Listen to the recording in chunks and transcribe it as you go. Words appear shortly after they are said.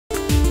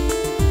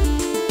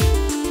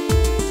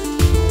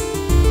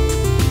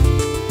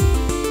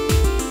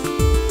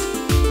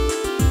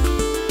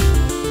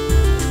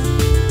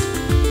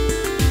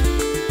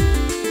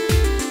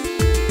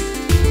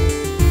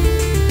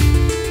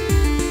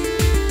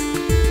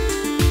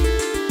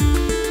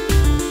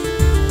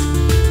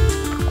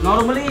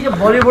Normally जब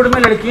बॉलीवुड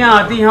में लड़कियां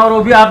आती हैं और वो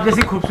भी आप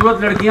जैसी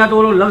खूबसूरत लड़कियां, तो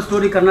वो लोग लव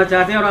स्टोरी करना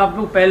चाहते हैं और आप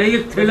लोग पहले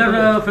ही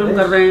थ्रिलर फिल्म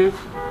कर रहे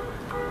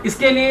हैं।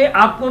 इसके लिए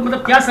आपको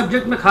मतलब क्या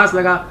सब्जेक्ट में खास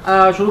लगा?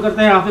 शुरू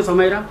करते हैं आपसे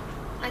Samaira.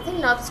 I think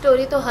love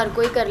story तो हर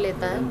कोई कर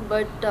लेता है,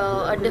 but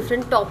a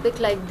different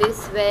topic like this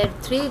where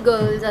 3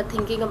 girls are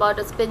thinking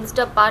about a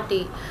spinster party,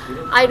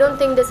 I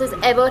don't think this has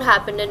ever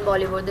happened in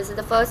Bollywood. This is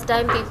the first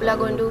time people are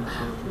going to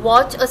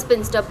watch a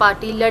spinster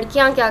party.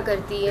 लड़कियां क्या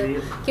करती है,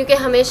 क्योंकि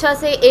हमेशा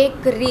से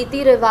एक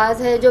रीति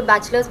रिवाज है जो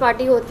बैचलर्स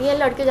पार्टी होती है,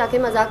 लड़के जाके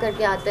मज़ा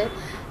करके आते हैं।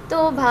 तो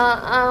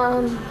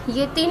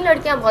ये 3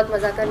 लड़कियां बहुत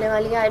मज़ा करने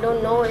वाली हैं। I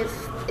don't know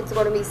if it's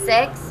gonna be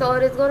sex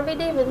और it's gonna be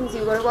Demons,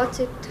 you gonna watch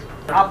it.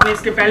 आपने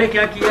इसके पहले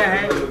क्या किया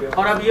है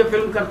और अब ये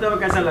फिल्म करते हुए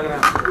कैसा लग रहा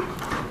है?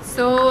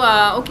 So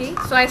okay,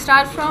 so I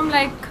start from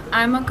like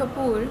I'm a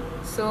Kapoor,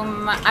 so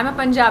I'm a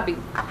Punjabi,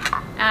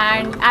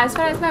 and as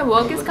far as my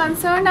work is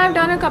concerned, I've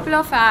done a couple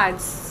of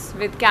ads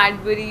with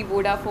Cadbury,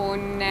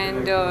 Vodafone,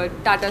 and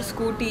Tata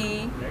Scooty,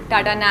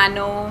 Tata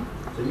Nano,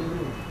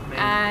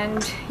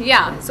 and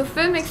yeah, so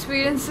film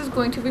experience is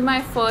going to be my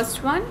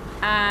first one,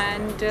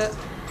 and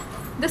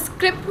the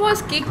script was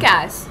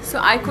kick-ass,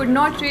 so I could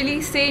not really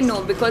say no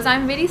because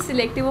I'm very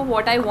selective of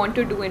what I want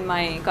to do in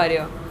my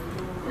career.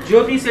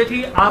 ज्योति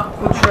सेठी, आप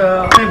कुछ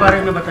अपने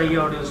बारे में बताइए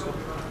audience को।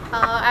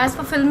 As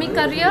for filmy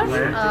career,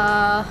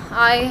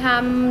 I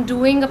am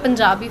doing a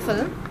Punjabi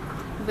film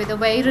with a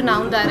very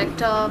renowned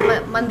director,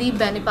 Mandeep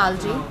Benipal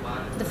ji.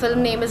 The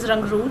film name is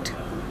Rangroot,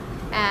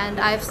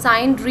 and I've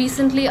signed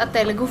recently a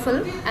Telugu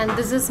film, and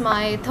this is my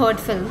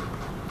 3rd film.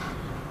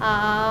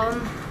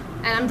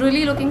 And I'm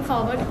really looking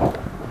forward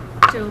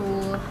to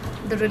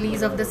the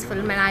release of this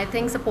film, and I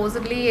think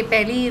supposedly ये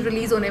पहली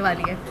release होने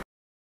वाली है।